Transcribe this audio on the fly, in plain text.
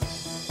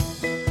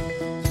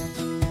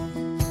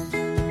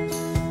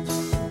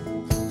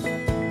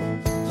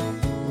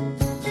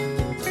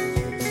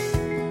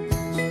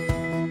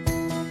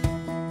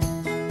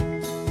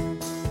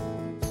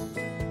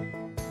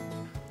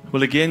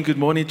Well, again, good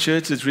morning,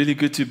 church. It's really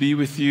good to be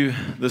with you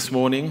this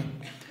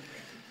morning.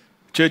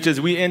 Church,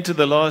 as we enter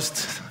the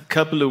last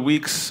couple of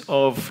weeks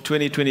of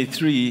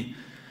 2023,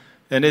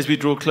 and as we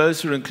draw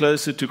closer and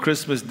closer to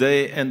Christmas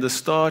Day and the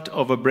start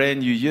of a brand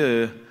new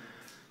year,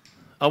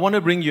 I want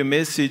to bring you a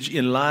message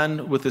in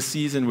line with the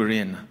season we're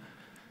in.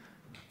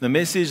 The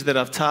message that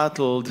I've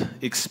titled,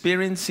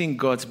 Experiencing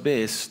God's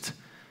Best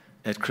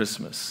at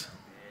Christmas.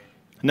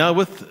 Now,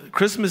 with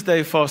Christmas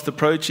Day fast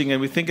approaching,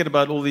 and we're thinking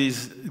about all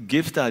these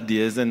gift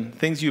ideas and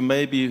things you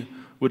maybe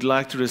would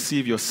like to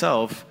receive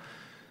yourself,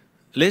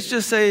 let's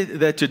just say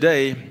that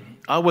today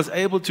I was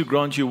able to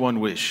grant you one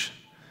wish.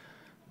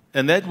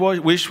 And that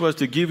wish was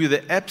to give you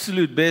the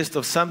absolute best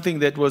of something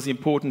that was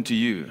important to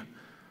you.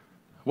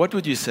 What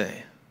would you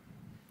say?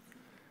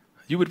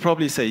 You would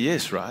probably say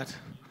yes, right?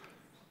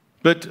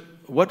 But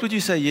what would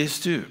you say yes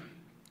to?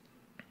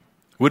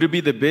 Would it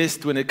be the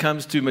best when it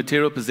comes to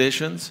material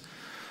possessions?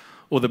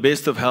 Or the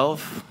best of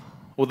health,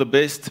 or the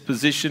best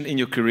position in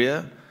your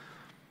career?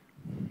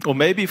 Or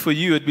maybe for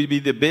you, it would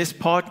be the best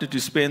partner to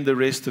spend the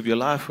rest of your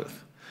life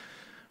with.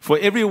 For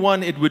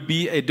everyone, it would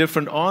be a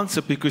different answer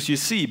because you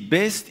see,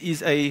 best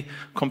is a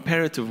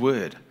comparative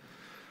word.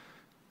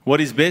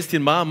 What is best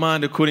in my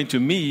mind according to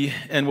me,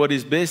 and what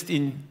is best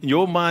in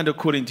your mind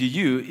according to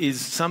you is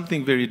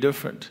something very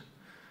different.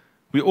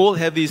 We all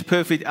have these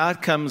perfect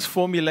outcomes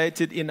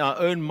formulated in our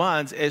own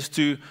minds as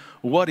to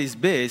what is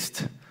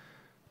best.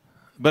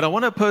 But I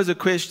want to pose a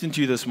question to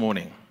you this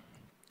morning.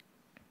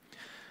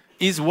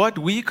 Is what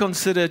we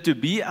consider to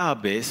be our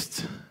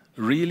best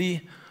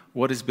really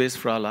what is best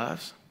for our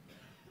lives?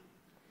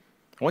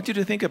 I want you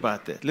to think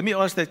about that. Let me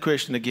ask that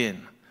question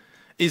again.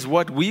 Is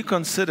what we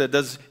consider,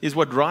 is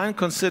what Ryan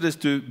considers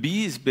to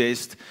be his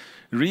best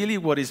really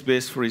what is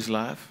best for his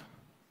life?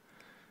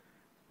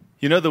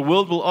 You know, the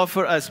world will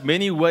offer us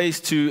many ways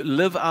to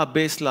live our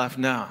best life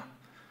now.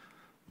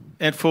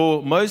 And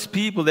for most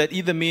people, that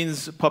either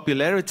means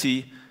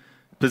popularity,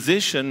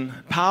 position,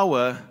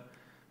 power,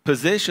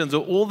 possessions,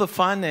 or all the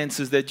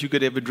finances that you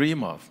could ever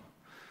dream of.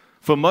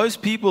 For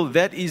most people,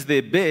 that is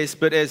their best,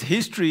 but as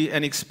history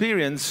and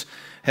experience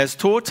has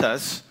taught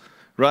us,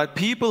 right,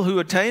 people who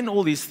attain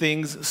all these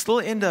things still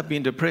end up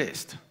being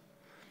depressed.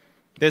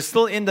 They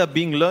still end up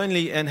being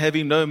lonely and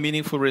having no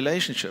meaningful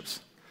relationships.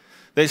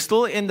 They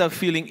still end up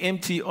feeling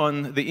empty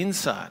on the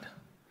inside.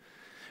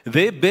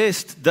 Their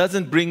best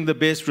doesn't bring the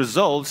best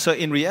results, so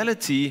in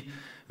reality,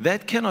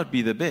 that cannot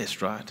be the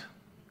best, right?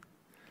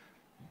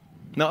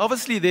 Now,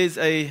 obviously, there's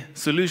a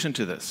solution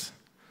to this.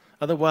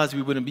 Otherwise,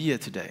 we wouldn't be here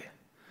today.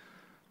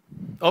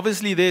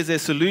 Obviously, there's a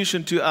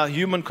solution to our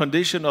human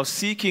condition of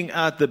seeking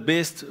out the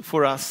best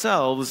for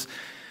ourselves.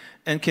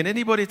 And can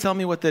anybody tell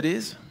me what that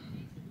is?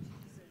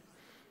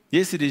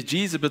 Yes, it is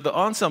Jesus. But the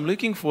answer I'm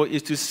looking for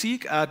is to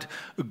seek out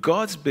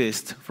God's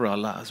best for our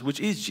lives,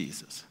 which is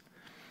Jesus.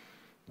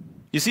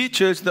 You see,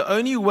 church, the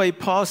only way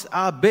past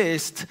our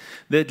best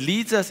that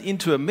leads us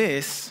into a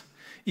mess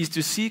is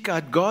to seek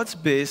out God's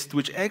best,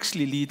 which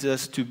actually leads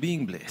us to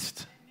being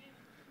blessed.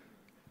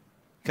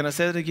 Can I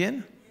say that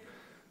again?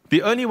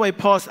 The only way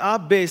past our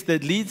best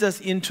that leads us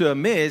into a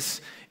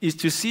mess is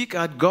to seek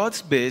out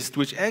God's best,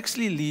 which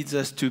actually leads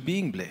us to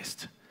being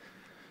blessed.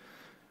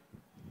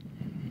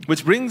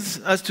 Which brings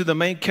us to the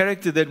main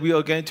character that we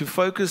are going to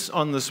focus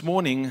on this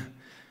morning,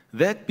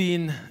 that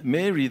being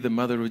Mary, the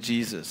mother of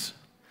Jesus.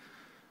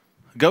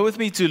 Go with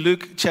me to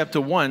Luke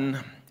chapter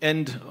 1,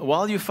 and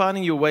while you're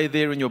finding your way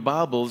there in your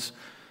Bibles,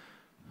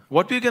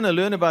 what we're going to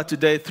learn about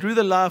today through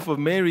the life of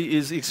Mary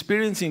is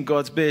experiencing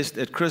God's best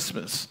at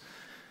Christmas.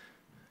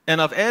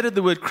 And I've added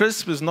the word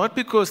Christmas not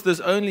because this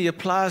only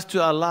applies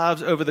to our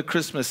lives over the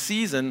Christmas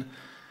season,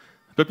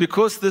 but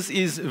because this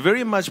is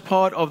very much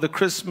part of the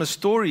Christmas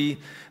story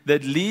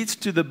that leads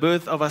to the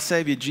birth of our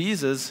Savior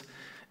Jesus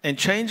and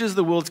changes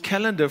the world's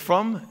calendar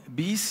from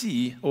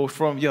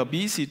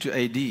BC to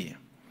AD.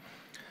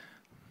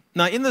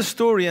 Now, in the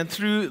story and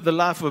through the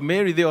life of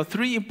Mary, there are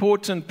three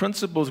important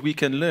principles we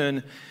can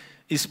learn,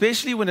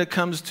 especially when it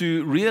comes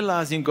to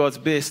realizing God's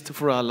best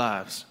for our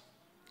lives.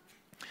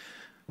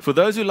 For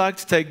those who like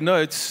to take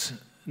notes,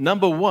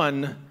 number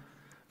one,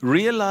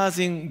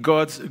 realizing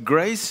God's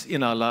grace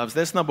in our lives.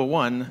 That's number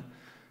one.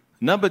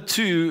 Number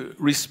two,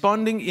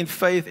 responding in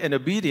faith and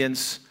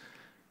obedience.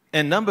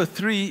 And number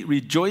three,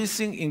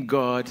 rejoicing in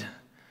God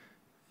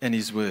and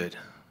His Word.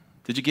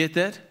 Did you get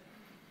that?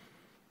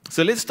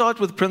 So let's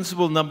start with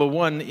principle number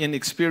one in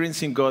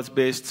experiencing God's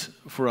best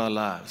for our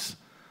lives.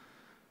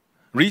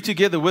 Read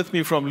together with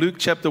me from Luke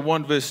chapter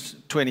 1, verse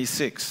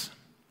 26.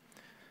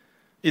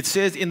 It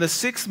says, "In the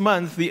 6th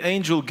month, the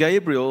angel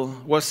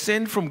Gabriel was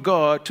sent from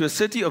God to a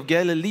city of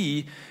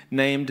Galilee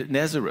named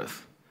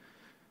Nazareth,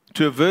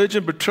 to a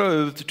virgin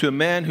betrothed to a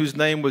man whose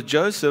name was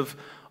Joseph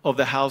of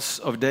the house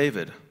of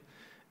David.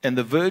 And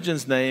the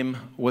virgin's name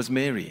was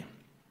Mary.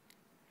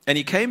 And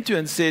he came to her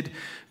and said,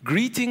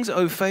 'Greetings,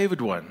 O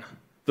favored one,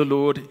 the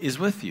Lord is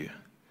with you.'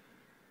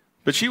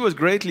 But she was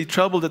greatly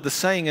troubled at the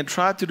saying and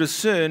tried to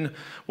discern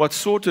what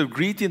sort of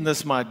greeting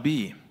this might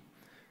be.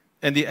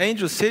 And the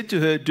angel said to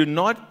her, 'Do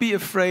not be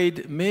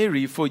afraid,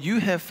 Mary, for you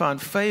have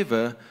found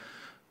favor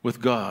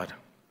with God.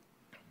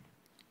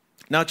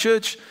 Now,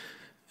 church,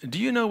 do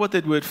you know what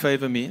that word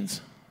favor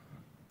means?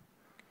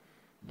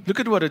 Look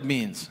at what it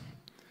means.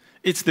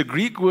 It's the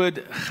Greek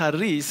word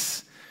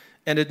charis,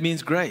 and it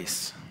means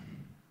grace.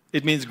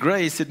 It means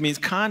grace, it means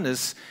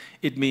kindness,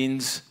 it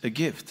means a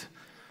gift.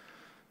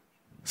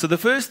 So the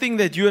first thing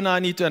that you and I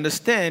need to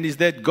understand is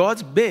that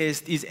God's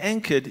best is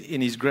anchored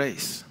in His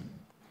grace.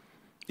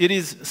 It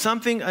is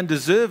something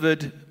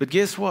undeserved, but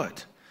guess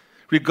what?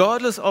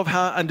 Regardless of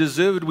how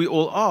undeserved we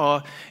all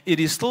are, it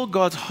is still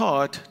God's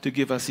heart to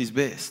give us His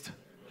best.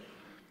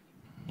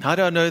 How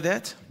do I know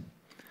that?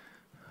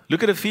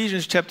 Look at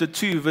Ephesians chapter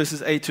 2,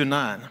 verses 8 to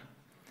 9.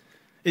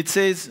 It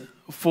says,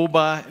 "For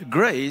by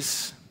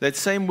grace," that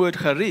same word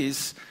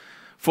charis,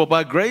 "for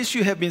by grace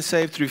you have been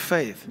saved through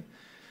faith.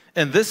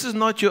 And this is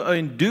not your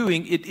own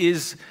doing, it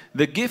is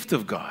the gift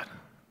of God,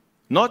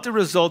 not the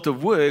result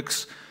of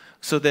works,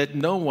 so that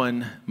no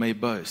one may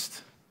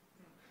boast."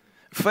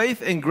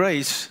 Faith and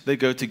grace, they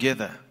go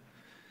together.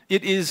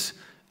 It is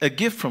a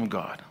gift from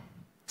God.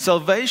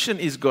 Salvation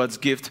is God's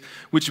gift,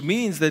 which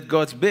means that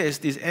God's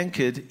best is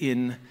anchored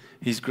in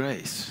His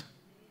grace.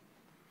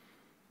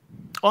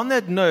 On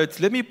that note,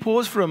 let me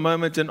pause for a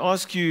moment and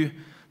ask you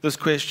this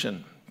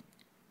question.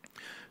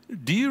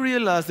 Do you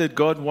realize that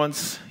God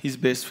wants His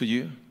best for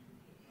you?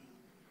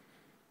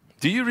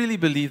 Do you really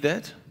believe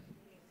that?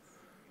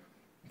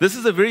 This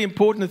is a very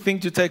important thing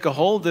to take a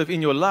hold of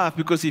in your life,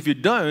 because if you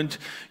don't,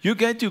 you're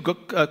going to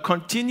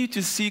continue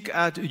to seek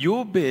out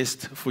your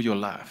best for your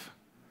life.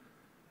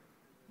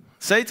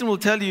 Satan will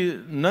tell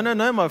you,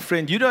 no, my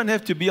friend, you don't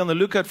have to be on the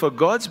lookout for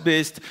God's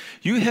best.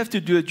 You have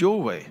to do it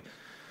your way.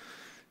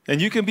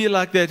 And you can be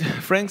like that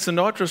Frank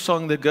Sinatra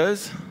song that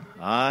goes,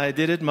 "I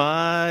did it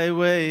my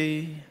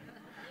way."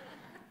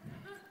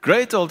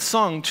 Great old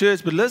song,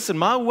 church, but listen,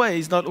 my way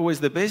is not always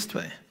the best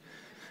way.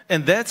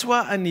 And that's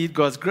why I need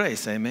God's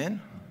grace,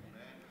 amen?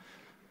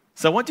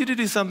 So I want you to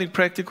do something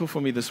practical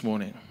for me this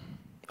morning.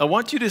 I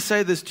want you to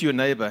say this to your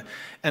neighbor,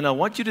 and I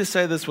want you to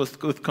say this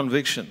with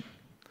conviction.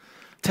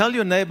 Tell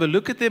your neighbor,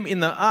 look at them in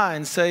the eye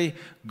and say,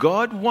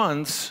 God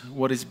wants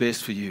what is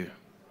best for you.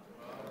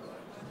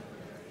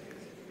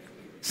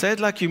 Say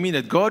it like you mean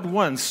it. God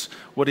wants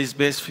what is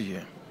best for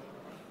you.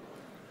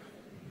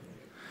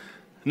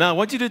 Now, I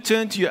want you to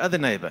turn to your other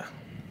neighbor.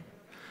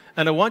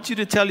 And I want you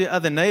to tell your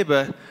other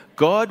neighbor,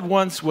 God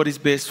wants what is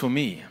best for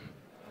me.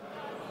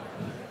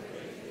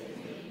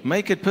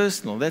 Make it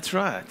personal. That's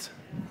right.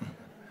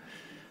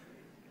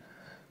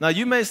 Now,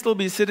 you may still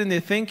be sitting there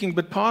thinking,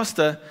 but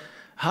Pastor,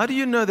 how do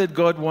you know that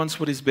God wants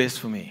what is best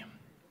for me?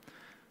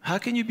 How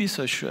can you be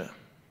so sure?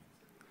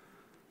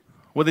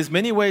 Well, there's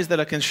many ways that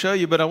I can show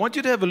you, but I want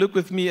you to have a look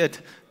with me at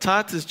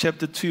Titus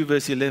chapter 2,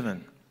 verse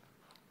 11.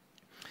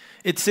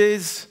 It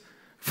says,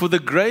 "For the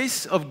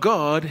grace of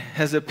God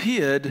has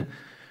appeared,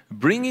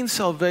 bringing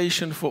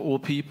salvation for all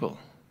people."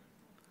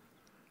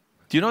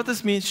 Do you know what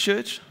this means,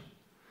 church?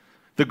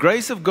 The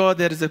grace of God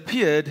that has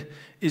appeared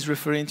is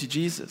referring to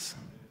Jesus.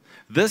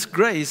 This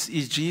grace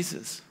is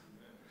Jesus.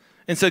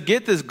 And so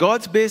get this,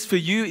 God's best for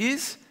you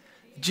is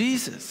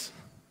Jesus.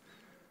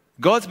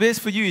 God's best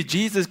for you is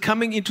Jesus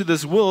coming into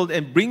this world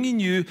and bringing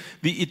you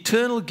the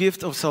eternal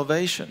gift of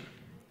salvation.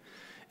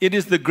 It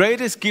is the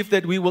greatest gift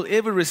that we will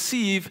ever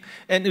receive,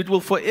 and it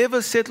will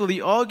forever settle the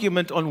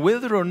argument on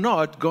whether or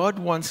not God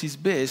wants His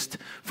best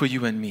for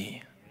you and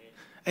me.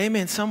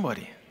 Amen,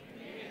 somebody.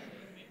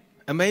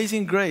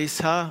 Amazing grace,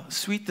 how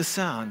sweet the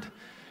sound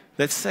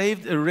that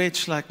saved a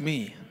wretch like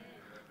me.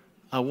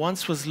 I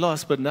once was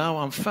lost, but now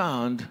I'm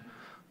found,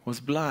 was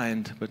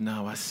blind, but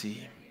now I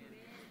see.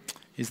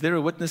 Is there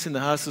a witness in the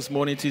house this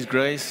morning to His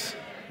grace?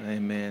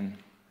 Amen.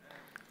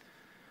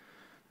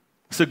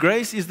 So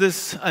grace is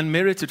this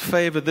unmerited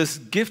favor, this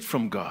gift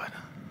from God.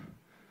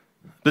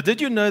 But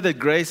did you know that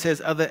grace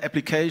has other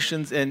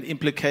applications and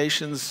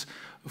implications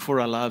for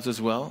our lives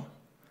as well?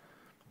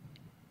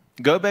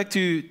 Go back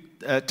to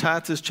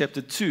Titus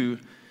chapter 2.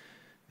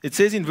 It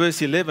says in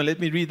verse 11, let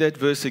me read that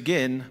verse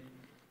again.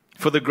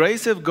 "For the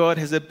grace of God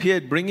has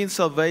appeared, bringing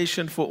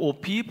salvation for all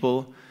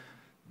people."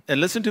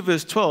 And listen to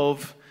verse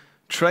 12,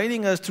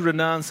 "training us to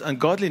renounce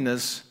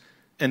ungodliness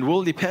and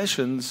worldly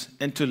passions,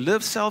 and to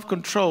live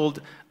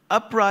self-controlled,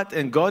 upright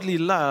and godly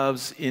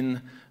lives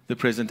in the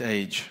present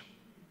age."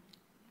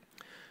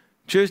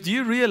 Church, do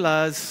you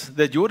realize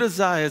that your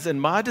desires and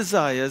my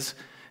desires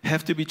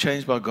have to be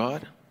changed by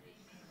God?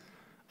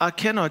 I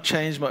cannot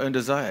change my own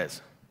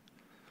desires.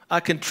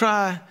 I can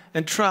try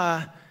and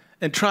try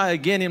and try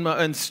again in my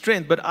own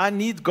strength, but I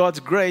need God's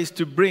grace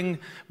to bring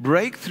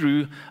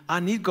breakthrough. I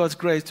need God's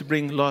grace to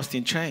bring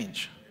lasting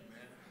change.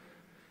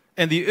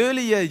 And the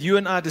earlier you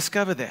and I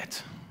discover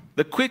that,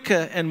 the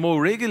quicker and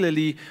more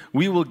regularly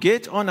we will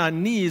get on our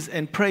knees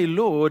and pray,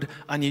 Lord,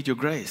 I need your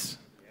grace.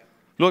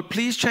 Lord,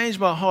 please change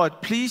my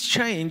heart. Please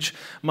change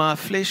my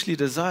fleshly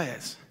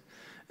desires.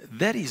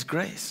 That is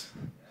grace.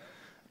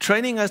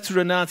 Training us to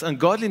renounce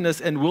ungodliness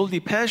and worldly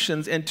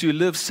passions and to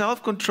live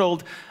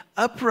self-controlled,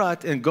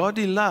 upright and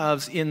godly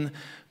lives in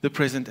the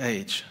present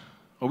age.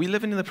 Are we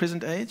living in the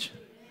present age?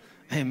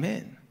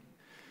 Amen.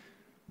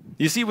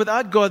 You see,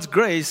 without God's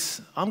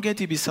grace, I'm going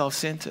to be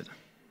self-centered.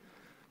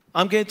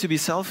 I'm going to be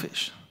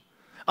selfish.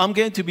 I'm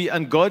going to be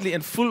ungodly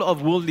and full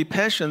of worldly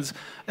passions,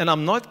 and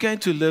I'm not going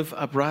to live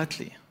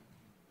uprightly.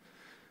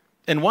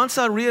 And once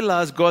I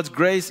realize God's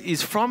grace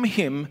is from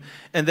Him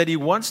and that He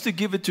wants to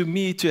give it to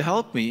me to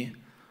help me,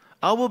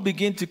 I will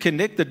begin to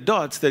connect the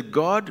dots that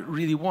God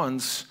really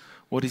wants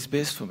what is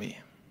best for me.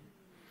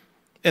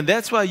 And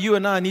that's why you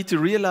and I need to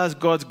realize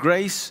God's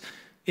grace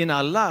in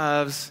our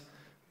lives.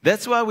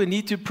 That's why we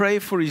need to pray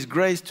for His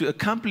grace to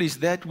accomplish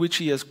that which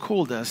He has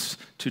called us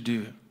to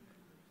do.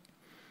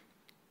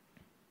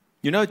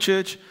 You know,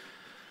 church,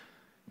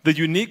 the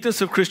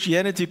uniqueness of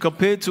Christianity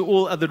compared to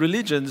all other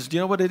religions, do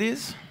you know what it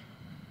is?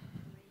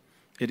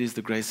 It is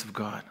the grace of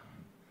God.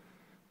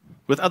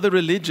 With other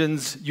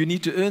religions, you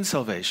need to earn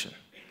salvation.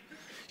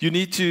 You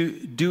need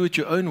to do it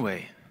your own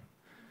way.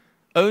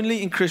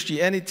 Only in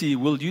Christianity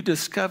will you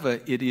discover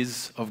it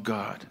is of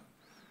God.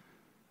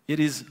 It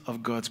is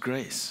of God's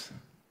grace.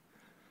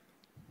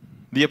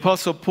 The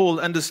Apostle Paul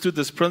understood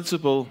this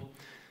principle,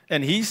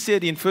 and he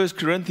said in 1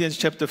 Corinthians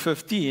chapter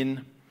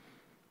 15,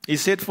 he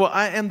said, "For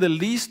I am the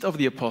least of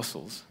the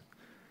apostles,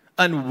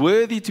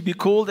 unworthy to be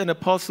called an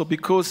apostle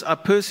because I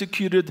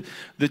persecuted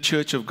the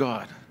church of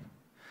God.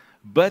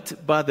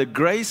 But by the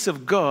grace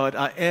of God,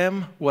 I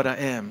am what I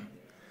am.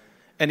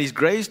 And His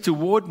grace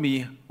toward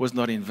me was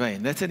not in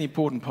vain." That's an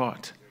important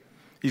part.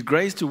 His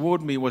grace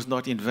toward me was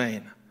not in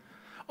vain.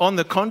 On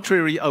the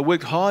contrary, I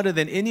worked harder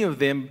than any of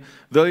them,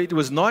 though it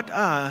was not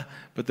I,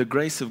 but the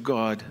grace of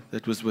God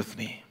that was with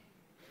me.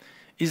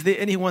 Is there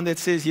anyone that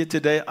says here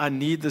today, I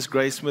need this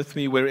grace with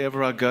me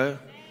wherever I go?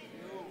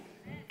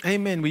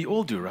 Amen. We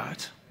all do,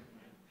 right?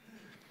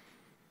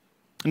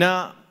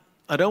 Now,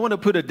 I don't want to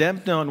put a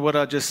dampener on what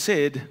I just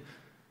said,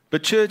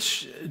 but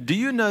church, do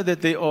you know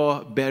that there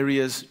are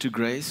barriers to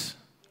grace?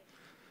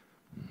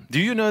 Do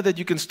you know that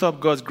you can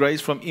stop God's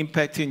grace from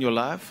impacting your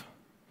life?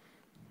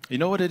 You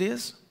know what it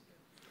is?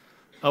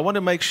 I want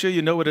to make sure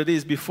you know what it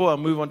is before I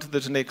move on to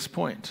the next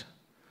point.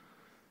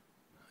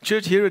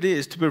 Church, here it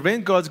is. To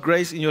prevent God's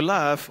grace in your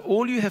life,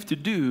 all you have to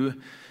do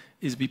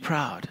is be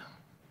proud.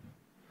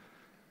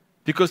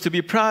 Because to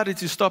be proud is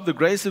to stop the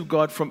grace of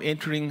God from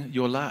entering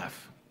your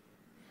life.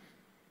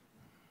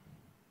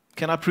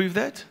 Can I prove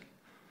that?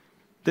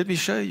 Let me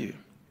show you.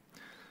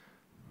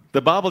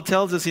 The Bible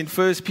tells us in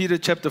 1 Peter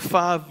chapter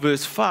 5,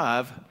 verse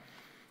 5,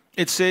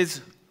 it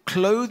says,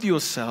 "Clothe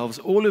yourselves,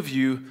 all of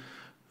you,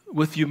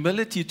 with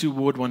humility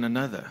toward one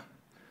another."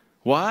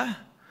 Why?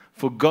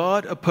 For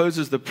God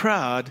opposes the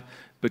proud,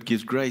 but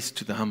gives grace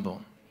to the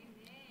humble.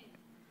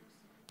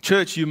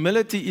 Church,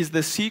 humility is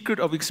the secret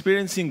of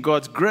experiencing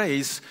God's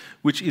grace,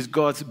 which is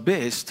God's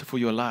best for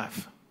your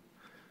life.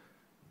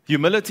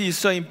 Humility is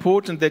so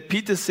important that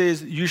Peter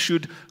says you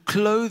should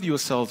clothe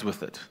yourselves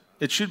with it.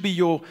 It should be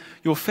your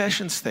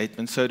fashion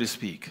statement, so to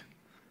speak.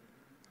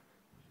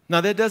 Now,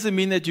 that doesn't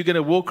mean that you're going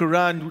to walk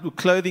around with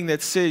clothing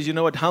that says, you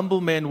know what,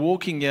 humble man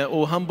walking here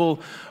or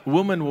humble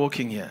woman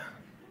walking here.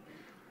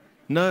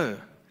 No.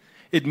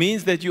 It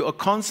means that you are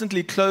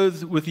constantly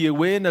clothed with the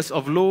awareness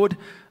of, Lord,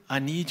 I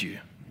need you.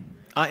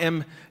 I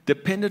am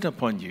dependent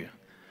upon you,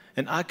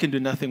 and I can do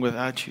nothing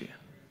without you.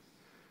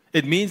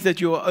 It means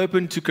that you are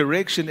open to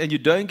correction and you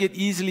don't get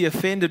easily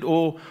offended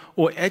or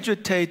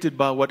agitated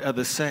by what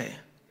others say.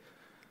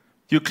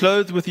 You're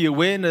clothed with the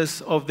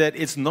awareness of that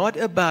it's not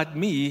about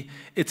me,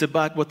 it's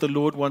about what the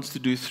Lord wants to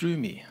do through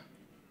me.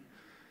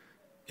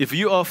 If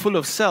you are full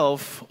of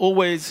self,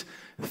 always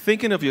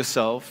thinking of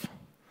yourself,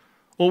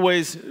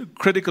 always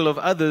critical of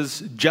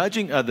others,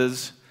 judging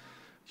others,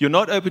 you're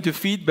not open to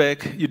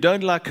feedback, you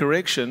don't like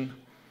correction,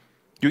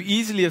 you're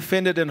easily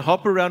offended and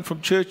hop around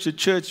from church to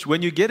church.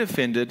 When you get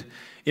offended,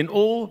 in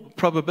all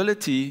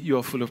probability, you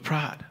are full of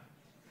pride.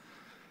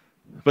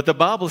 But the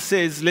Bible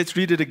says, let's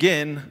read it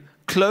again,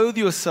 "Clothe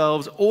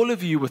yourselves, all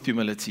of you, with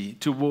humility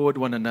toward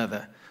one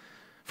another.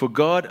 For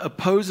God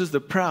opposes the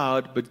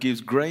proud, but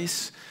gives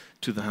grace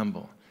to the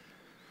humble."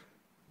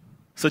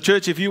 So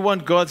church, if you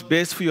want God's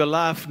best for your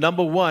life,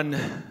 number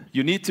one,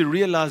 you need to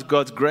realize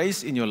God's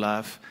grace in your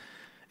life,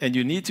 and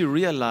you need to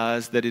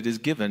realize that it is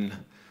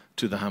given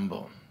to the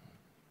humble.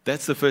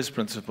 That's the first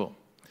principle.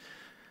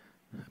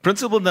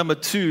 Principle number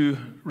two,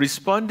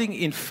 responding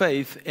in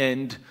faith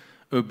and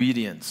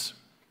obedience.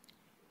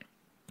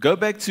 Go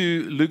back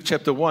to Luke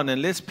chapter 1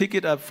 and let's pick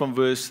it up from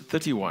verse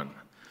 31.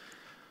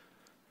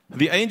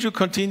 The angel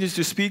continues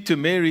to speak to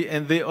Mary,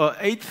 and there are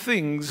 8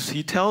 things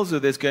he tells her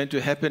that's going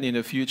to happen in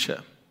the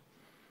future.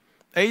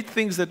 8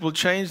 things that will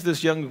change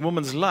this young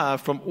woman's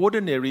life from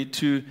ordinary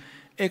to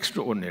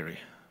extraordinary,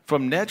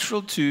 from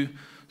natural to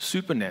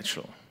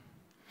supernatural.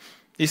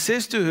 He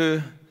says to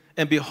her,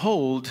 and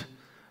behold,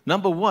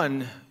 number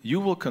 1, you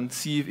will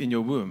conceive in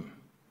your womb.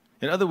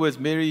 In other words,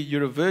 Mary,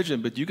 you're a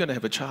virgin, but you're going to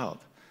have a child.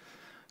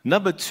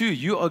 Number 2,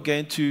 you are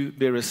going to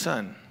bear a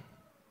son.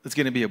 It's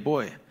going to be a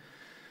boy.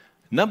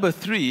 Number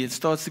 3, it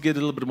starts to get a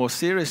little bit more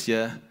serious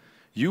here.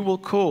 You will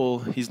call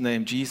his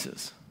name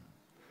Jesus.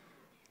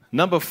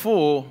 Number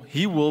 4,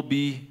 he will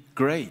be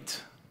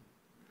great.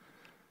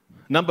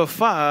 Number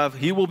 5,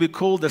 he will be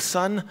called the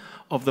Son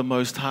of the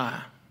Most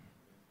High.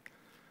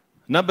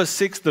 Number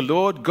 6, the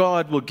Lord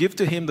God will give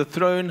to him the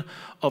throne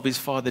of his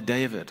father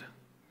David.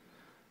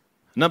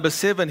 Number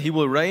 7, he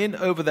will reign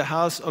over the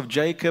house of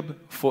Jacob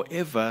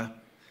forever.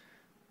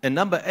 And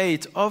number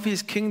 8, of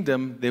his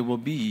kingdom there will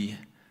be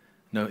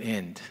no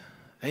end.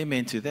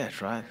 Amen to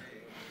that, right?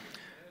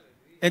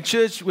 And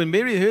church, when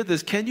Mary heard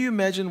this, can you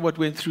imagine what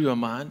went through her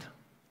mind?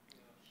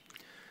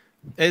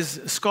 As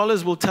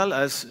scholars will tell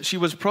us, she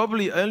was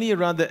probably only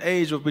around the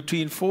age of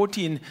between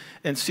 14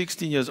 and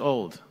 16 years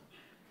old.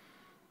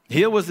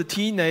 Here was the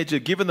teenager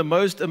given the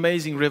most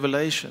amazing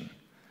revelation.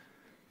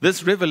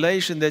 This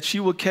revelation that she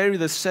will carry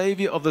the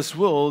Savior of this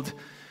world.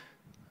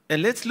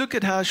 And let's look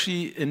at how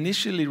she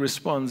initially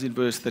responds in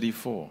verse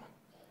 34.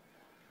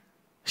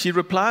 She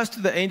replies to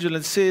the angel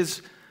and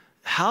says,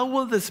 "How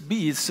will this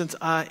be since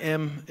I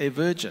am a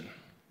virgin?"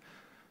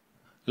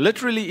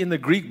 Literally in the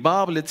Greek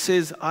Bible, it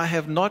says, "I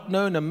have not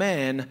known a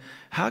man."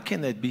 How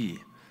can that be?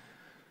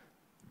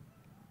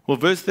 Well,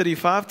 verse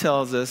 35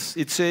 tells us,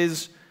 it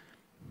says,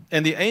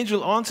 "And the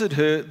angel answered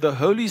her, 'The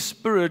Holy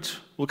Spirit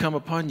will come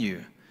upon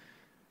you,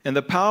 and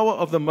the power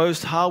of the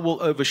Most High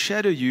will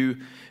overshadow you.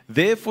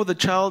 Therefore the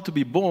child to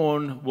be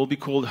born will be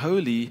called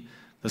Holy,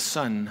 the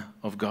Son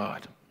of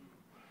God.'"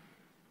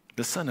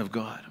 The Son of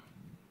God.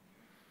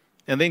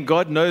 And then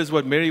God knows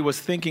what Mary was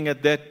thinking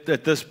at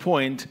this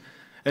point,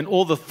 and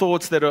all the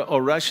thoughts that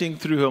are rushing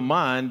through her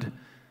mind.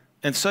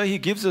 And so he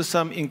gives her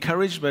some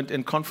encouragement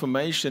and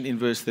confirmation in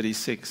verse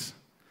 36.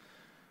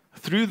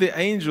 Through the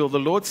angel, the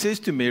Lord says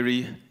to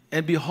Mary,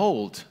 "And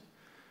behold,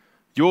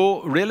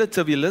 your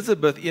relative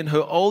Elizabeth in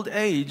her old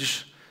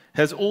age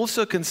has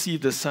also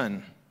conceived a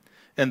son.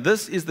 And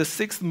this is the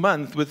 6th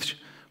month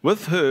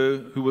with her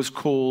who was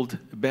called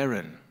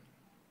barren."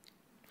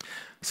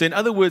 So in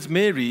other words,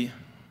 Mary,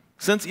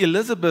 since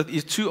Elizabeth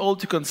is too old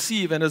to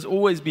conceive and has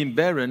always been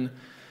barren,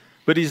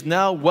 but is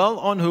now well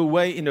on her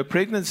way in her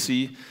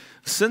pregnancy,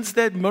 since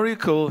that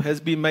miracle has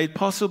been made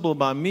possible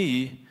by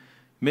me,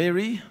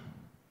 Mary,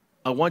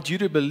 I want you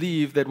to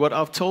believe that what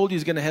I've told you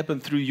is going to happen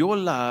through your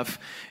life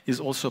is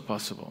also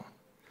possible.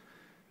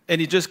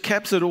 And he just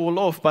caps it all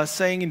off by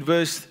saying in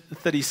verse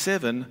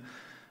 37,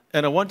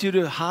 and I want you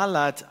to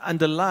highlight,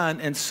 underline,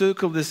 and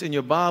circle this in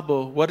your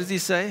Bible. What does he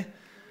say?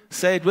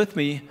 Say it with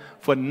me.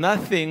 For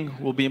nothing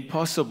will be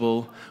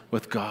impossible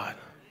with God.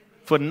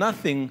 For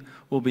nothing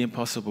will be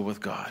impossible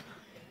with God.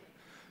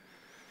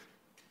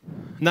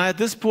 Now at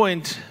this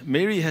point,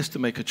 Mary has to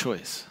make a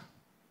choice.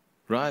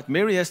 Right?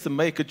 Mary has to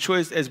make a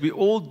choice, as we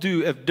all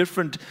do at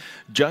different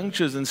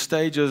junctures and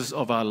stages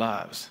of our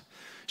lives.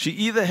 She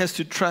either has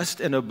to trust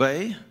and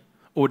obey,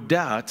 or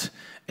doubt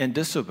and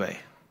disobey.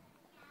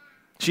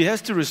 She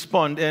has to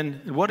respond,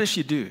 and what does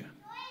she do?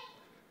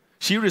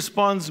 She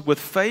responds with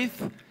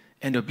faith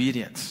and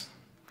obedience.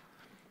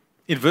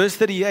 In verse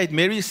 38,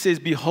 Mary says,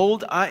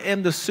 "Behold, I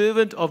am the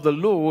servant of the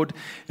Lord.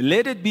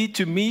 Let it be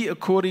to me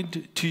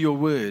according to your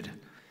word."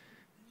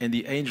 And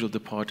the angel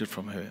departed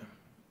from her.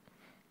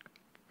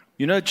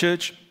 You know,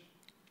 church,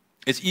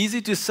 it's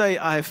easy to say,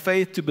 "I have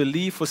faith to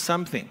believe for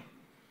something."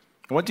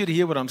 I want you to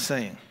hear what I'm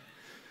saying.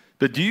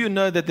 But do you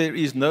know that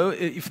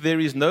if there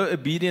is no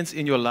obedience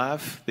in your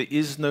life, there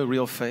is no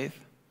real faith?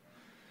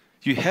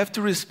 You have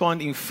to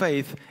respond in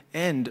faith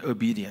and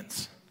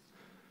obedience.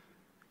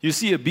 You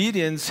see,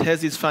 obedience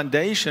has its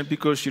foundation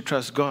because you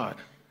trust God.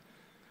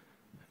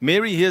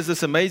 Mary hears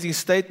this amazing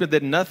statement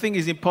that nothing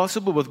is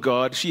impossible with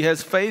God. She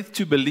has faith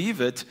to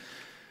believe it,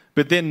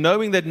 but then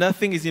knowing that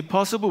nothing is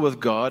impossible with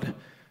God,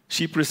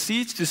 she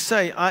proceeds to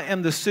say, "I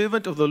am the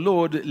servant of the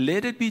Lord.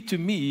 Let it be to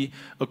me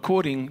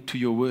according to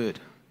your word."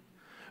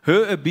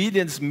 Her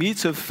obedience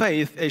meets her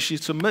faith as she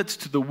submits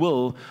to the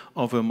will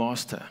of her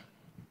master.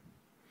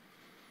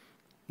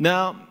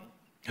 Now,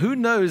 who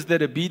knows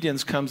that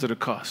obedience comes at a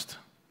cost?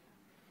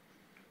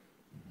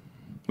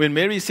 When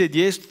Mary said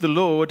yes to the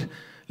Lord,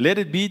 "Let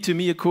it be to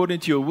me according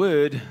to your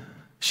word,"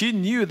 she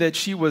knew that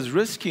she was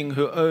risking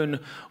her own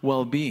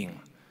well-being.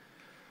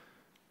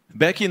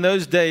 Back in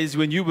those days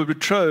when you were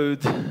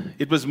betrothed,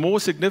 it was more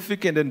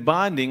significant and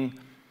binding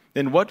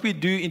than what we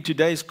do in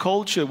today's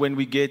culture when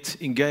we get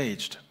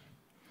engaged.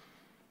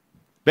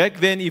 Back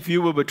then, if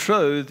you were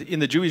betrothed in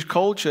the Jewish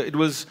culture, it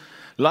was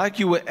like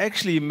you were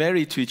actually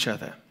married to each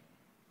other.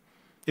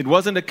 It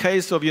wasn't a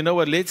case of, you know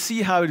what, let's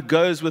see how it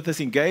goes with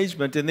this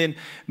engagement, and then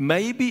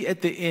maybe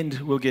at the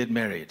end we'll get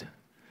married.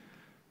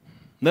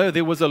 No,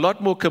 there was a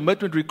lot more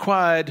commitment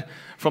required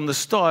from the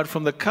start,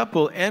 from the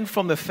couple and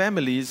from the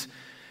families,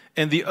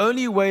 and the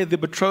only way the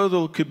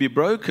betrothal could be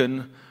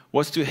broken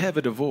was to have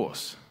a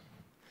divorce.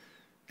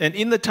 And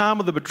in the time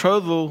of the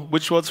betrothal,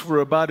 which was for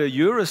about a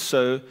year or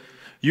so,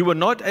 you were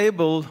not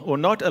able or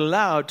not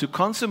allowed to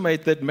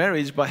consummate that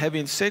marriage by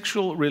having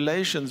sexual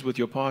relations with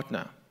your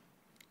partner.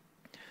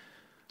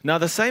 Now,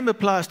 the same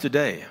applies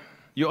today.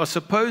 You are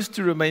supposed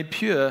to remain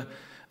pure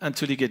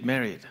until you get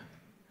married.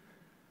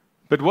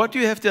 But what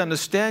you have to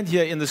understand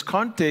here in this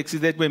context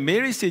is that when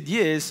Mary said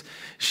yes,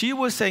 she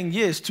was saying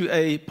yes to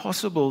a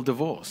possible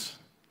divorce.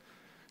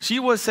 She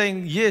was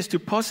saying yes to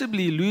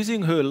possibly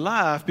losing her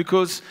life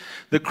because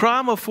the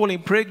crime of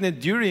falling pregnant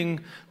during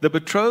the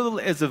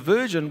betrothal as a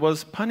virgin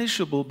was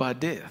punishable by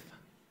death.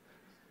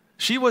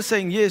 She was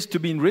saying yes to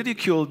being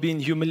ridiculed, being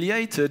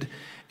humiliated,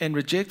 and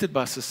rejected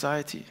by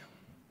society.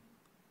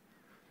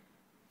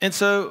 And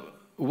so,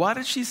 why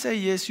did she say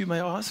yes, you may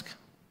ask?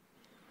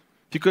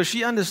 Because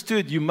she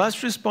understood you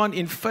must respond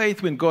in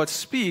faith when God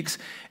speaks,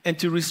 and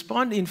to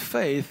respond in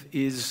faith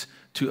is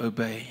to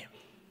obey.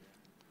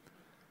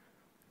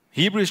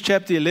 Hebrews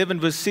chapter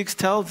 11 verse 6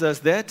 tells us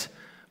that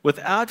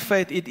without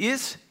faith it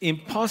is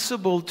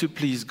impossible to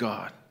please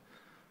God.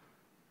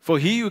 For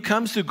he who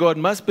comes to God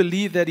must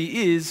believe that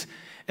he is,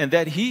 and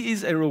that he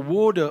is a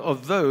rewarder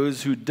of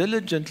those who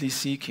diligently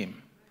seek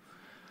him.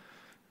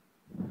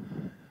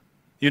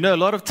 You know,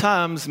 a lot of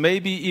times,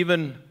 maybe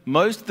even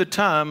most of the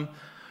time,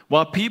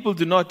 while people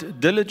do not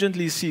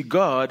diligently seek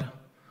God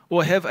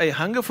or have a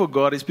hunger for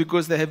God, is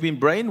because they have been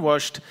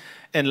brainwashed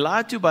and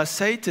lied to by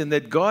Satan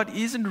that God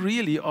isn't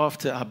really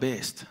after our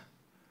best.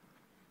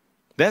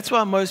 That's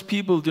why most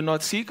people do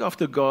not seek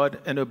after God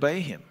and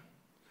obey him.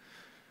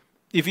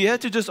 If you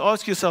had to just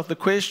ask yourself the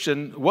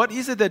question, what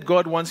is it that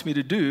God wants me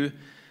to do?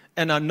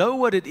 And I know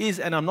what it is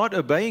and I'm not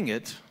obeying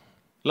it,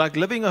 like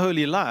living a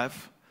holy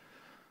life,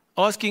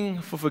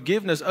 asking for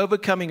forgiveness,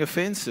 overcoming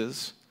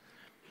offenses,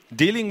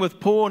 dealing with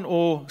porn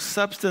or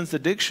substance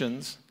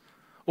addictions,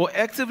 or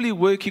actively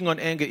working on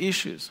anger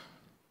issues.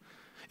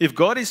 If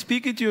God is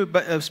speaking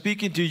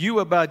to you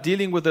about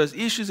dealing with those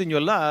issues in your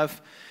life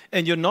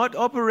and you're not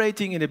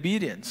operating in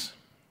obedience,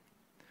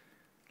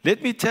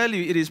 let me tell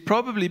you, it is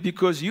probably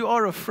because you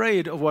are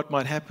afraid of what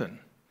might happen.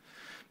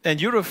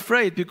 And you're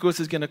afraid because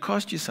it's going to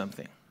cost you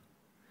something.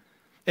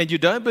 And you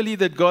don't believe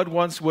that God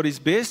wants what is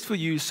best for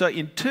you, so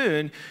in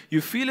turn, you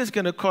feel it's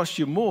going to cost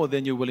you more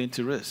than you're willing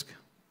to risk.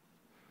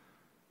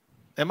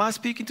 Am I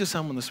speaking to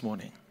someone this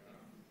morning?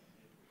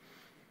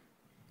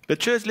 But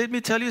church, let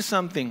me tell you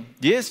something.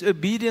 Yes,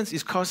 obedience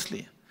is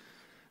costly,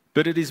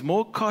 but it is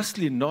more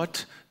costly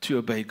not to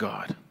obey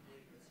God.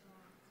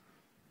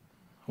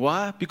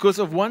 Why? Because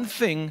of one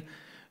thing,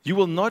 you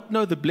will not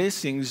know the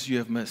blessings you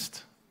have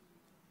missed.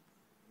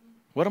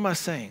 What am I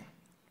saying?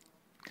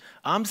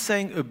 I'm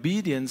saying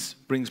obedience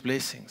brings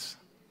blessings.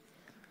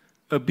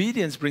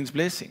 Obedience brings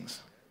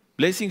blessings.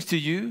 Blessings to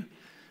you,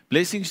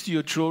 blessings to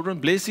your children,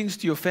 blessings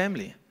to your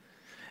family,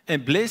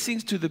 and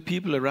blessings to the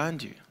people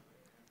around you.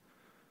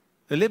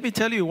 And let me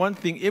tell you one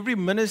thing, every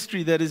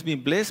ministry that has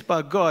been blessed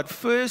by God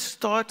first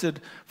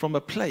started from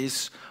a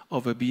place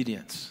of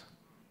obedience.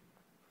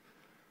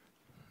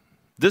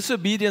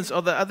 Disobedience,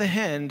 on the other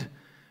hand,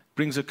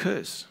 brings a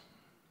curse.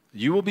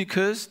 You will be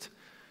cursed,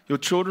 your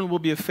children will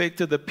be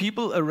affected, the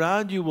people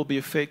around you will be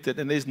affected,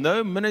 and there's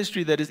no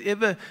ministry that has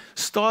ever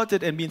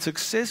started and been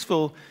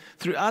successful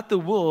throughout the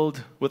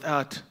world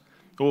without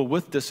or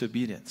with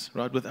disobedience,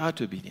 right?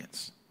 Without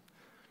obedience.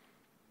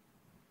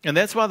 And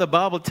that's why the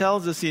Bible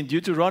tells us in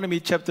Deuteronomy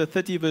chapter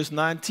 30, verse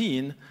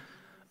 19,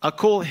 I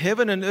call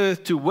heaven and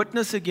earth to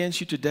witness against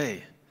you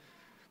today,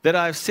 that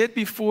I have set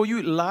before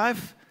you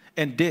life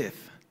and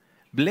death,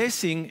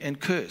 blessing and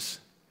curse.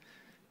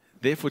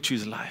 Therefore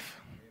choose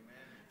life.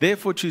 Amen.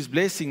 Therefore choose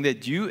blessing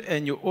that you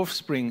and your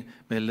offspring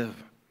may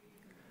live.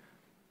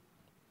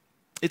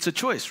 It's a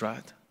choice,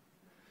 right?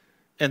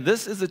 And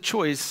this is a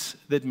choice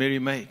that Mary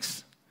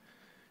makes.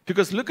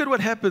 Because look at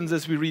what happens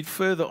as we read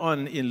further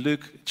on in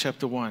Luke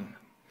chapter 1.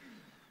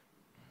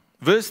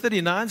 Verse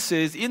 39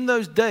 says, in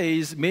those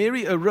days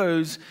Mary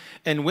arose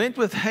and went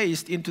with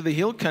haste into the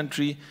hill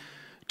country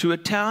to a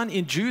town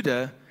in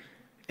Judah,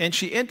 and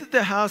she entered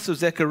the house of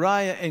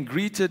Zechariah and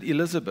greeted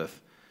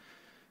Elizabeth.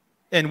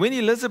 And when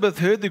Elizabeth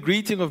heard the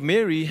greeting of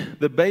Mary,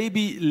 the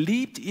baby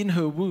leaped in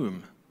her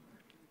womb.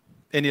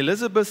 And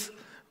Elizabeth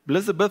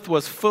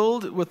was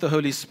filled with the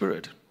Holy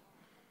Spirit.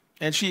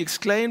 And she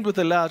exclaimed with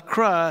a loud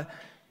cry,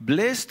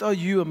 blessed are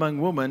you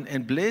among women,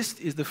 and blessed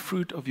is the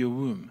fruit of your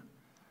womb.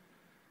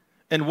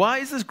 And why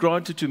is this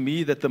granted to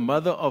me that the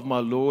mother of my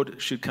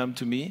Lord should come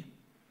to me?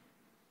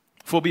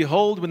 For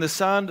behold, when the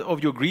sound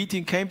of your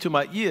greeting came to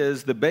my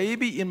ears, the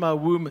baby in my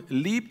womb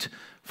leaped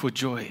for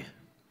joy.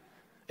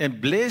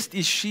 And blessed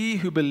is she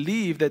who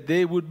believed that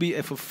there would be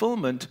a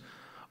fulfillment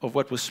of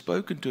what was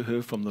spoken to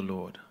her from the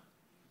Lord.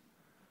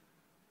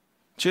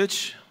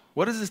 Church,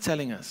 what is this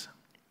telling us?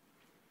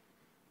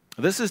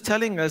 This is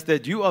telling us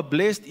that you are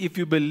blessed if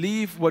you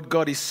believe what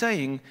God is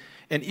saying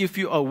and if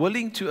you are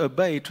willing to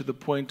obey to the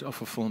point of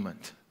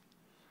fulfillment.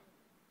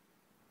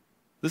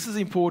 This is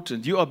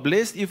important. You are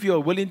blessed if you are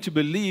willing to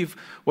believe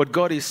what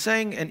God is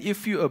saying and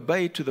if you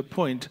obey to the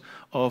point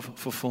of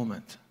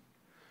fulfillment.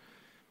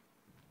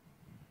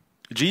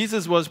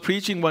 Jesus was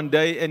preaching one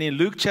day, and in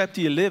Luke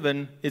chapter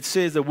 11, it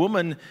says a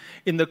woman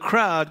in the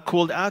crowd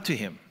called out to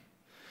him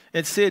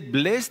and said,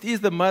 blessed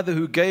is the mother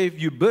who gave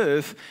you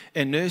birth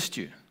and nursed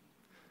you.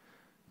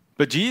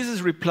 But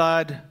Jesus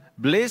replied,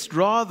 blessed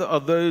rather are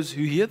those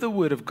who hear the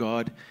word of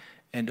God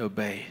and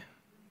obey,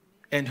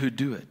 and who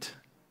do it.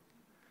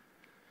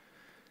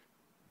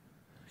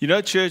 You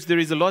know, church, there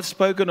is a lot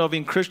spoken of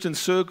in Christian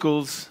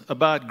circles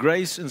about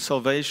grace and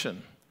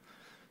salvation.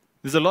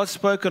 There's a lot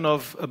spoken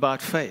of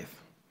about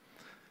faith.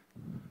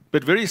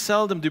 But very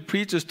seldom do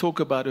preachers talk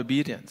about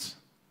obedience.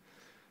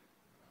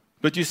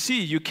 But you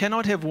see, you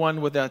cannot have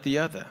one without the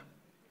other.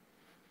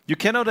 You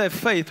cannot have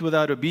faith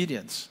without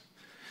obedience.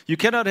 You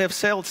cannot have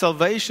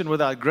salvation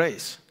without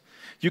grace.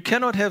 You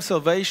cannot have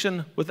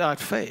salvation without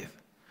faith,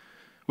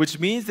 which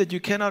means that you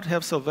cannot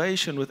have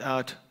salvation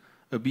without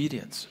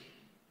obedience.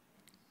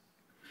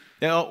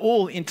 They are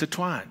all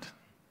intertwined.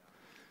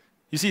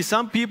 You see,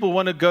 some people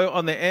want to go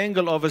on the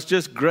angle of it's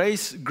just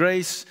grace,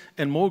 grace,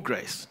 and more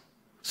grace.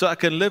 So I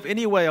can live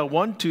any way I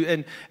want to,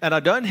 and I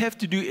don't have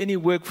to do any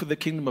work for the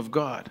kingdom of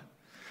God.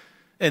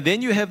 And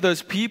then you have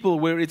those people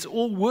where it's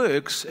all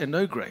works and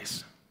no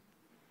grace.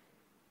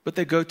 But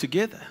they go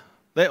together.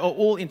 They are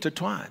all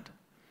intertwined.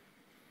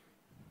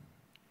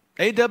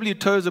 A.W.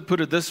 Tozer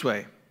put it this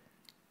way.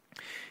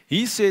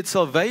 He said,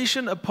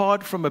 salvation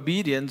apart from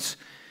obedience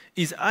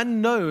is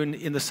unknown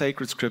in the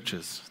sacred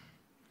scriptures.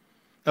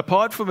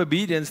 Apart from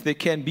obedience, there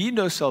can be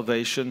no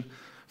salvation,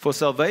 for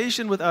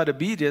salvation without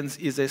obedience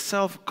is a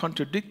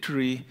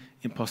self-contradictory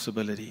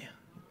impossibility.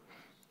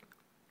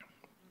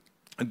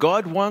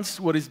 God wants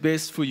what is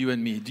best for you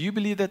and me. Do you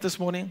believe that this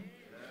morning?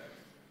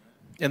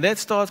 And that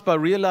starts by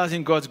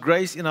realizing God's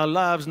grace in our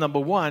lives, number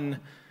one,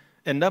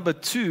 and number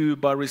two,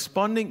 by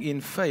responding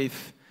in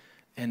faith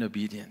and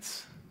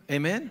obedience.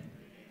 Amen?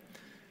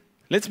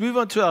 Let's move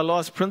on to our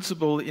last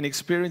principle in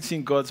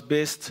experiencing God's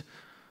best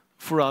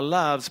for our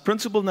lives.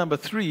 Principle number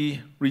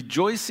 3,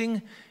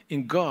 rejoicing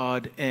in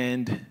God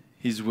and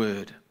His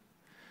Word.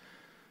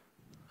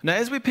 Now,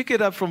 as we pick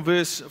it up from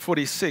verse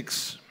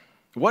 46,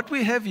 what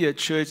we have here at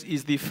church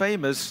is the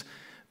famous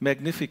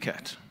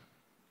Magnificat.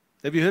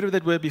 Have you heard of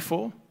that word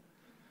before?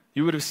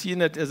 You would have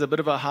seen it as a bit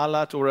of a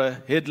highlight or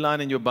a headline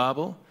in your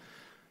Bible.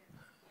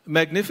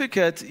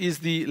 Magnificat is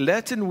the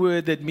Latin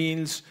word that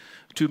means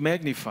to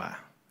magnify.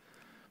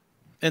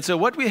 And so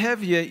what we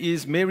have here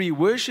is Mary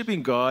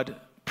worshiping God,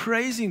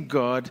 praising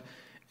God,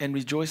 and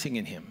rejoicing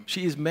in Him.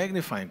 She is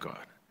magnifying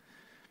God.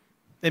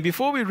 And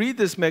before we read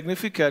this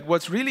Magnificat,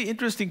 what's really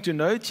interesting to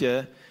note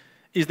here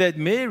is that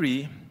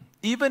Mary,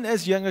 even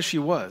as young as she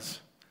was,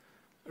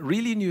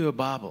 really knew her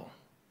Bible.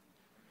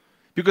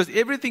 Because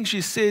everything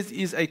she says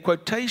is a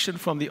quotation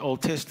from the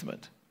Old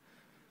Testament.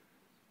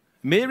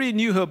 Mary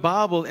knew her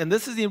Bible, and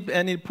this is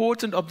an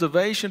important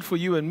observation for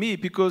you and me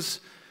because,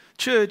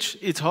 church,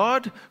 it's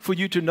hard for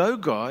you to know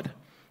God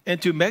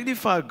and to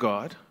magnify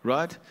God,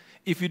 right,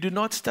 if you do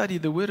not study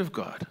the Word of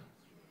God.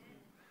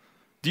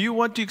 Do you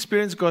want to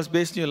experience God's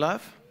best in your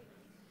life?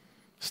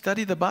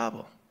 Study the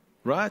Bible,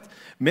 right?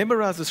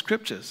 Memorize the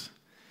Scriptures.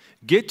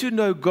 Get to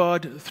know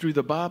God through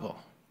the Bible.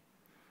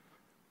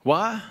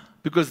 Why?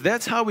 Because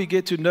that's how we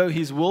get to know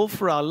His will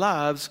for our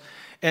lives.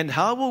 And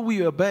how will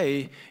we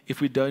obey if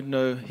we don't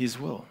know His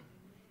will?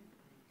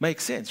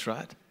 Makes sense,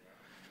 right?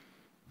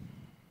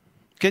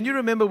 Can you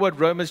remember what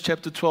Romans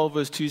chapter 12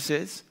 verse 2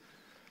 says?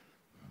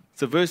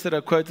 It's a verse that I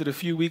quoted a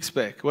few weeks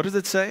back. What does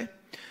it say?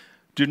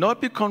 Do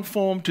not be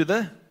conformed to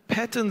the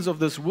patterns of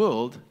this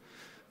world,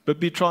 but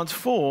be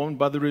transformed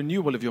by the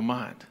renewal of your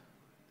mind.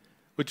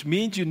 Which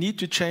means you need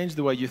to change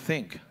the way you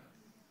think.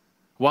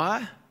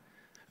 Why?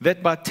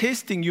 That by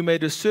testing you may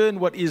discern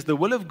what is the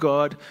will of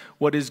God,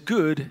 what is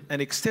good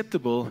and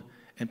acceptable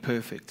and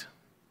perfect.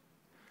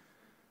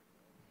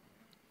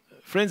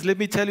 Friends, let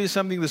me tell you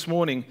something this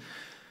morning.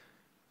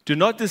 Do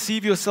not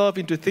deceive yourself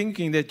into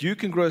thinking that you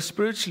can grow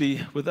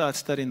spiritually without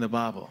studying the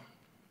Bible.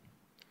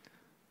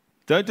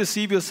 Don't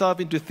deceive yourself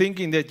into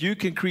thinking that you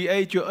can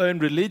create your own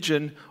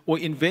religion or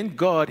invent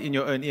God in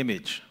your own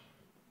image.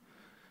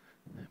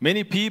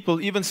 Many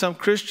people, even some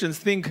Christians,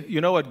 think,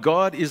 you know what,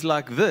 God is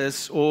like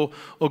this or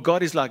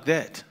God is like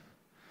that.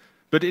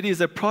 But it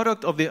is a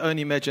product of their own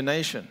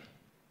imagination.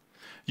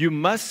 You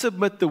must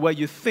submit the way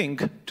you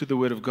think to the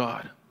Word of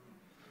God.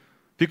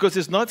 Because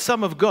it's not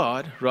some of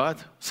God, right?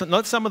 So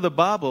not some of the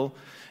Bible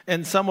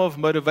and some of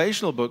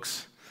motivational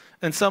books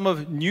and some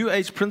of New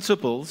Age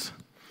principles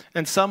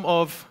and some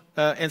of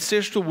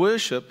ancestral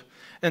worship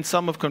and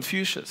some of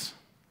Confucius.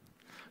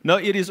 No,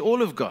 it is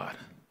all of God.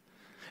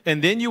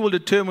 And then you will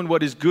determine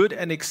what is good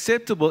and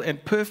acceptable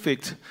and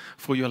perfect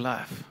for your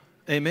life.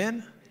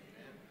 Amen?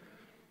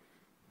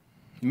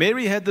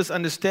 Mary had this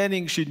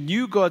understanding. She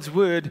knew God's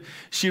word.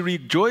 She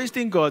rejoiced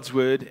in God's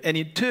word and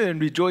in turn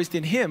rejoiced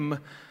in Him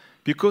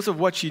because of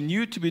what she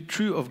knew to be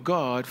true of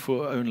God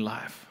for her own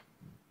life.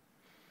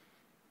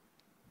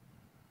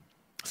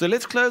 So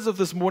let's close off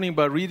this morning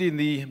by reading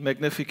the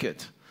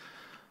Magnificat.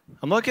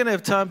 I'm not going to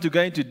have time to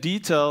go into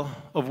detail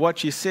of what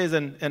she says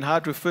and how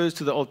it refers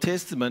to the Old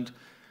Testament.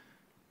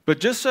 But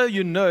just so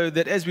you know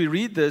that as we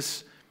read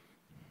this,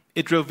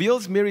 it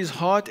reveals Mary's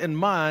heart and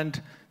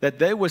mind that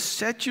they were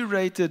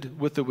saturated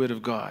with the Word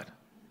of God.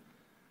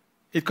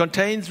 It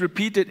contains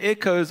repeated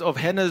echoes of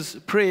Hannah's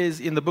prayers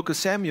in the book of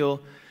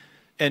Samuel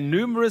and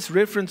numerous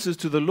references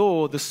to the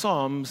law, the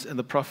Psalms, and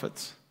the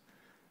prophets.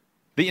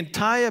 The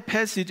entire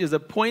passage is a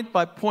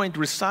point-by-point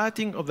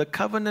reciting of the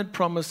covenant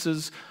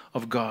promises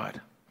of God.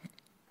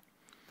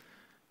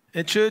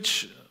 And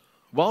church,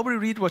 while we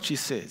read what she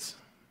says,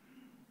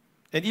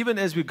 And even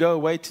as we go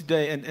away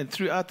today and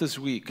throughout this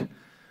week,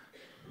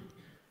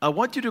 I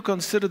want you to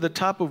consider the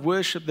type of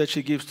worship that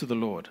she gives to the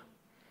Lord.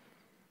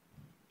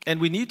 And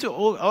we need to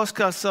all ask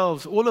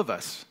ourselves, all of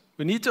us,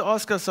 we need to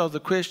ask ourselves the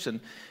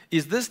question,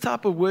 is this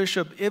type of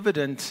worship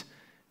evident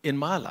in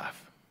my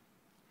life?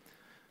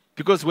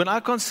 Because when I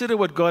consider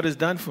what God has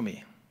done for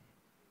me,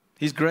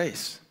 His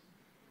grace,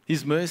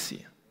 His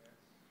mercy,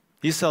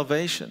 His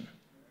salvation,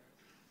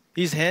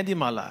 His hand in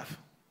my life,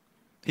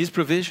 His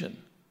provision,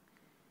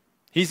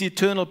 His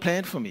eternal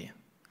plan for me,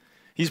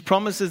 His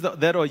promises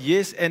that are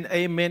yes and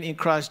amen in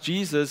Christ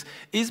Jesus,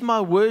 is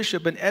my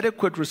worship an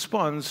adequate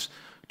response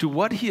to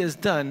what He has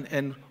done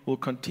and will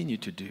continue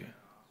to do?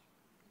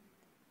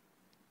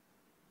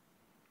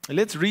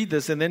 Let's read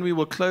this, and then we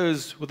will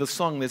close with a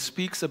song that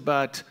speaks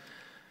about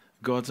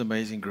God's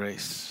amazing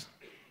grace.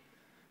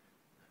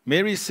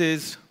 Mary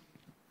says,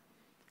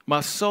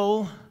 "My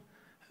soul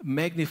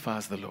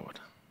magnifies the Lord,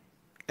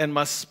 and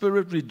my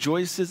spirit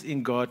rejoices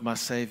in God my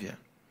Savior.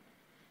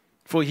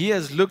 For He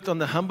has looked on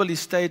the humble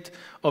estate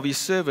of His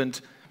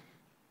servant.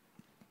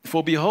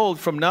 For behold,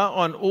 from now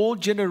on all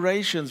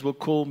generations will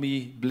call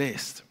me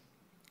blessed.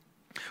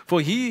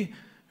 For He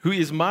who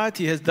is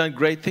mighty has done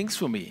great things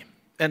for me,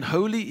 and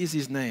holy is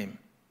His name.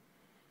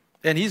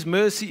 And His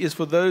mercy is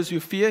for those who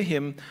fear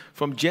Him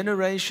from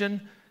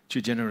generation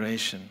to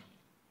generation.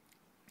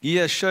 He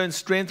has shown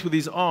strength with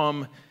His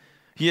arm.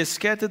 He has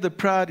scattered the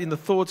proud in the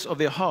thoughts of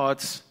their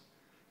hearts.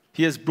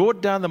 He has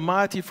brought down the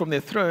mighty from their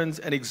thrones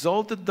and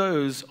exalted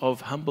those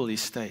of humble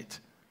estate.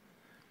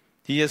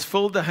 He has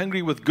filled the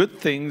hungry with good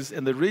things,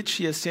 and the rich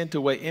He has sent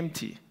away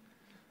empty.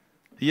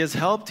 He has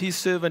helped His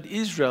servant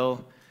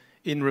Israel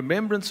in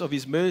remembrance of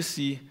His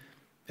mercy,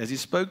 as He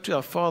spoke to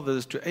our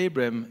fathers, to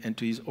Abraham, and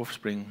to his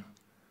offspring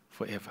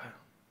forever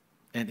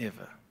and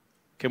ever."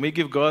 Can we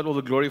give God all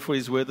the glory for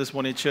His word this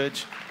morning,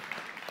 church?